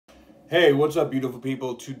Hey, what's up, beautiful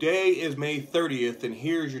people? Today is May 30th, and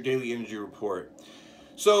here's your daily energy report.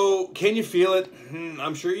 So, can you feel it?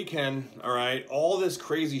 I'm sure you can, all right? All this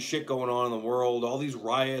crazy shit going on in the world, all these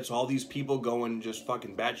riots, all these people going just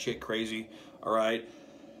fucking batshit crazy, all right?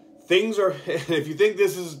 Things are, if you think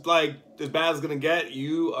this is like as bad as it's gonna get,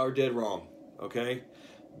 you are dead wrong, okay?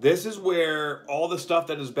 This is where all the stuff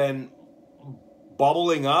that has been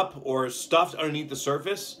bubbling up or stuffed underneath the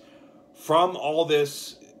surface from all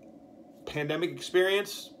this pandemic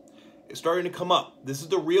experience is starting to come up. This is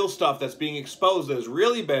the real stuff that's being exposed that has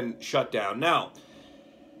really been shut down. Now,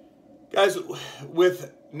 guys,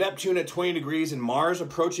 with Neptune at 20 degrees and Mars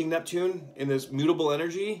approaching Neptune in this mutable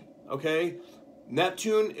energy, okay,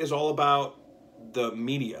 Neptune is all about the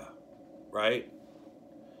media, right?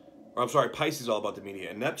 Or I'm sorry, Pisces is all about the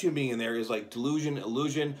media. And Neptune being in there is like delusion,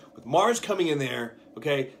 illusion. With Mars coming in there,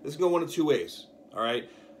 okay, this can go one of two ways, all right?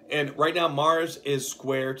 And right now, Mars is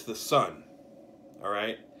square to the sun, all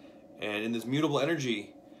right? And in this mutable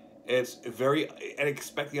energy, it's very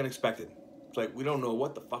unexpected. It's like, we don't know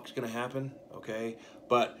what the fuck's going to happen, okay?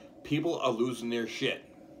 But people are losing their shit.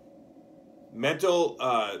 Mental,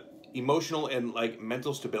 emotional, and like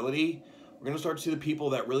mental stability, we're going to start to see the people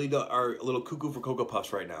that really are a little cuckoo for Cocoa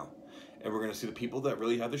Puffs right now. And we're going to see the people that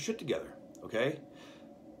really have their shit together, okay?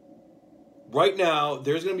 Right now,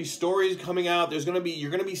 there's going to be stories coming out. You're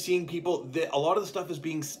going to be seeing people a lot of the stuff is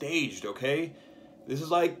being staged, okay? This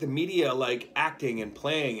is like the media, like acting and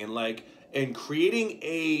playing and creating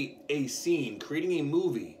a scene, creating a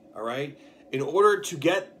movie, all right? In order to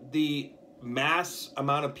get the mass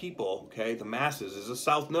amount of people, okay? The masses is a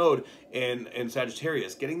South Node in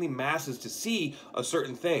Sagittarius, getting the masses to see a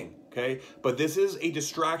certain thing, okay? But this is a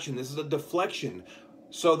distraction. This is a deflection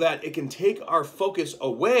so that it can take our focus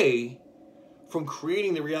away from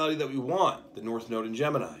creating the reality that we want, the North Node in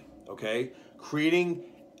Gemini, okay? Creating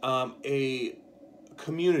a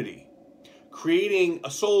community, creating a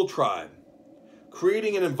soul tribe,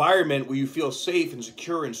 creating an environment where you feel safe and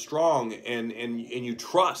secure and strong and you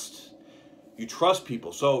trust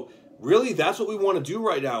people. So really, that's what we want to do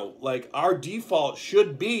right now. Like, our default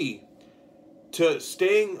should be to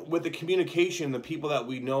staying with the communication, the people that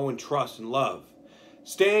we know and trust and love.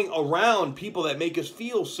 Staying around people that make us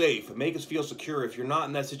feel safe and make us feel secure. If you're not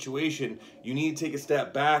in that situation, you need to take a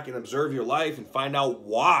step back and observe your life and find out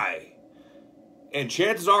why. And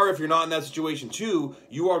chances are, if you're not in that situation too,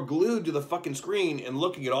 you are glued to the fucking screen and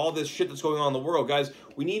looking at all this shit that's going on in the world. Guys,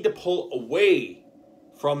 we need to pull away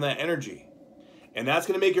from that energy. And that's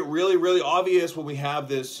going to make it really, really obvious when we have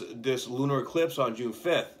this lunar eclipse on June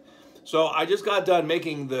 5th. So I just got done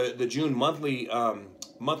making the June monthly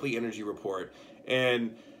energy report.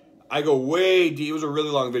 And I go way deep. It was a really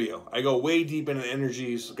long video. I go way deep into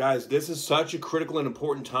energies. Guys, this is such a critical and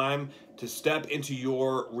important time to step into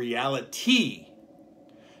your reality.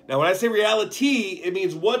 Now, when I say reality, it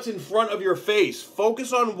means what's in front of your face.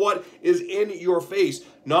 Focus on what is in your face,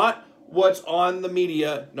 not what's on the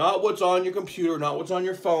media, not what's on your computer, not what's on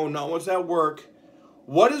your phone, not what's at work.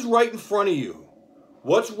 What is right in front of you?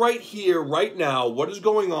 What's right here, right now? What is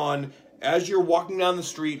going on as you're walking down the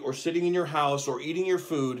street or sitting in your house or eating your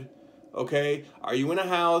food, okay? Are you in a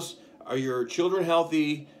house? Are your children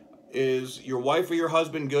healthy? Is your wife or your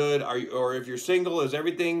husband good? Or if you're single, is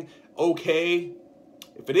everything okay?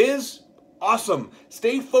 If it is, awesome.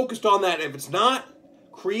 Stay focused on that. If it's not,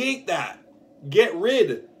 create that. Get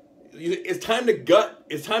rid. It's time to gut.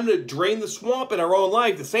 It's time to drain the swamp in our own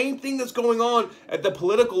life. The same thing that's going on at the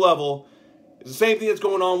political level it's the same thing that's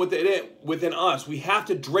going on within us. We have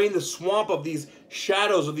to drain the swamp of these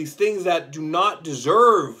shadows, of these things that do not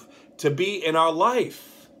deserve to be in our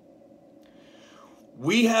life.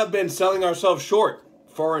 We have been selling ourselves short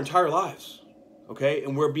for our entire lives, okay?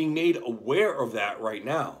 And we're being made aware of that right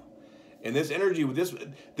now. And this energy,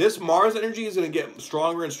 this Mars energy is going to get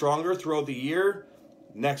stronger and stronger throughout the year.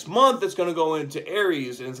 Next month, it's going to go into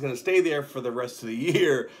Aries, and it's going to stay there for the rest of the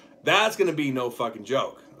year. That's going to be no fucking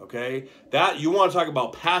joke. Okay, that you want to talk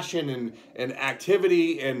about passion and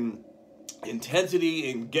activity and intensity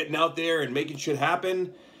and getting out there and making shit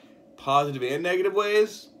happen, positive and negative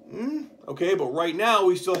ways. Okay, but right now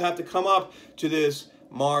we still have to come up to this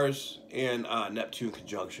Mars and Neptune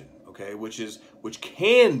conjunction. Okay, which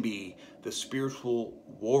can be the spiritual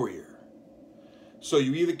warrior. So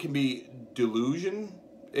you either can be delusion,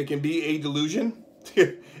 it can be a delusion,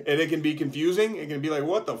 and it can be confusing. It can be like,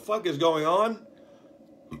 what the fuck is going on?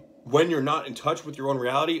 When you're not in touch with your own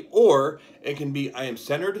reality, or it can be, I am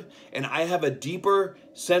centered and I have a deeper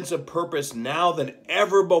sense of purpose now than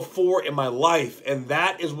ever before in my life. And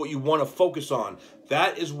that is what you want to focus on.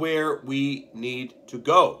 That is where we need to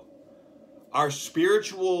go. Our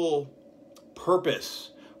spiritual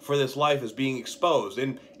purpose for this life is being exposed.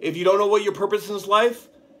 And if you don't know what your purpose in this life,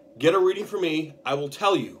 get a reading from me. I will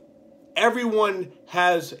tell you. Everyone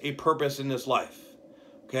has a purpose in this life.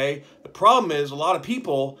 Okay? The problem is a lot of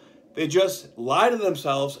people, they just lie to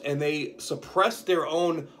themselves and they suppress their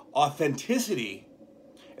own authenticity,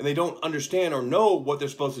 and they don't understand or know what they're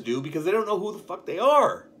supposed to do because they don't know who the fuck they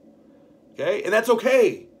are. Okay? And that's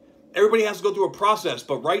okay. Everybody has to go through a process,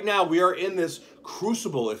 but right now we are in this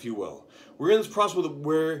crucible, if you will. We're in this process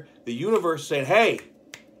where the universe is saying, hey,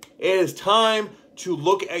 it is time to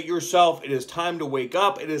look at yourself. It is time to wake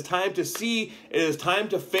up. It is time to see. It is time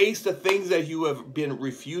to face the things that you have been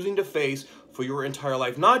refusing to face for your entire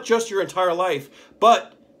life. Not just your entire life,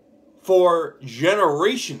 but for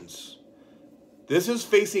generations. This is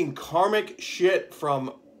facing karmic shit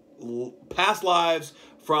from past lives,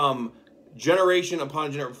 from generation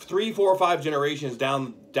upon generation, 3, 4, 5 generations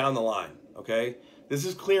down the line, okay? This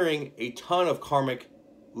is clearing a ton of karmic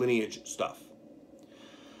lineage stuff.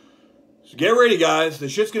 So get ready, guys. The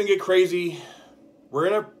shit's going to get crazy. We're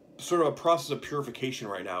in a sort of a process of purification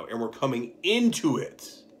right now, and we're coming into it,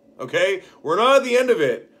 okay? We're not at the end of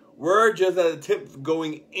it. We're just at the tip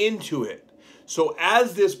going into it. So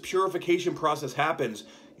as this purification process happens,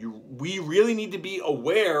 we really need to be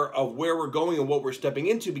aware of where we're going and what we're stepping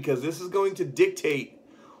into, because this is going to dictate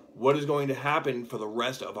what is going to happen for the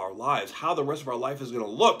rest of our lives, how the rest of our life is going to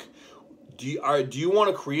look. Do you want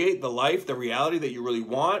to create the life, the reality that you really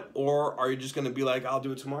want, or are you just going to be like, I'll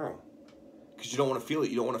do it tomorrow? Because you don't want to feel it,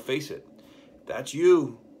 you don't want to face it. That's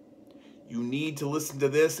you. You need to listen to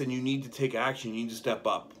this, and you need to take action. You need to step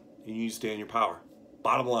up. You need to stay in your power.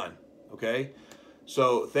 Bottom line, okay?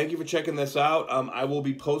 So thank you for checking this out. I will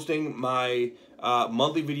be posting my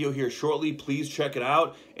monthly video here shortly. Please check it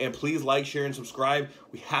out, and please like, share, and subscribe.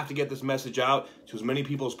 We have to get this message out to as many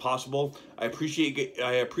people as possible. I appreciate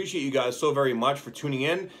you guys so very much for tuning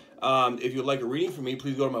in. If you'd like a reading from me,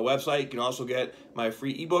 please go to my website. You can also get my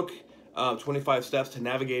free ebook, 25 Steps to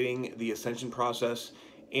Navigating the Ascension Process,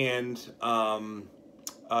 and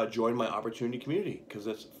join my opportunity community, because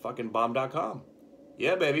it's fucking bomb.com.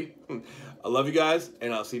 Yeah, baby. I love you guys,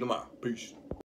 and I'll see you tomorrow. Peace.